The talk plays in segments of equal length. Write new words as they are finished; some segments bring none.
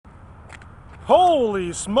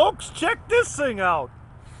Holy smokes, check this thing out.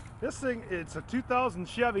 This thing, it's a 2000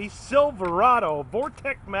 Chevy Silverado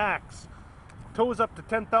Vortec Max. Tows up to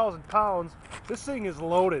 10,000 pounds. This thing is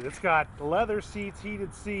loaded. It's got leather seats,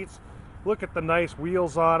 heated seats. Look at the nice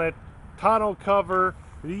wheels on it. Tonneau cover.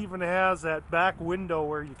 It even has that back window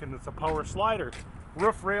where you can, it's a power slider.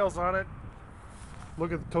 Roof rails on it.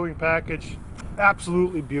 Look at the towing package.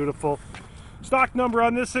 Absolutely beautiful. Stock number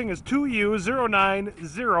on this thing is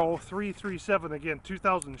 2U090337. Again,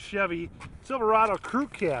 2000 Chevy Silverado Crew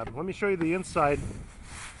Cab. Let me show you the inside.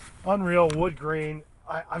 Unreal wood grain.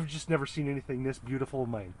 I've just never seen anything this beautiful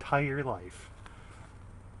in my entire life.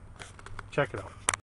 Check it out.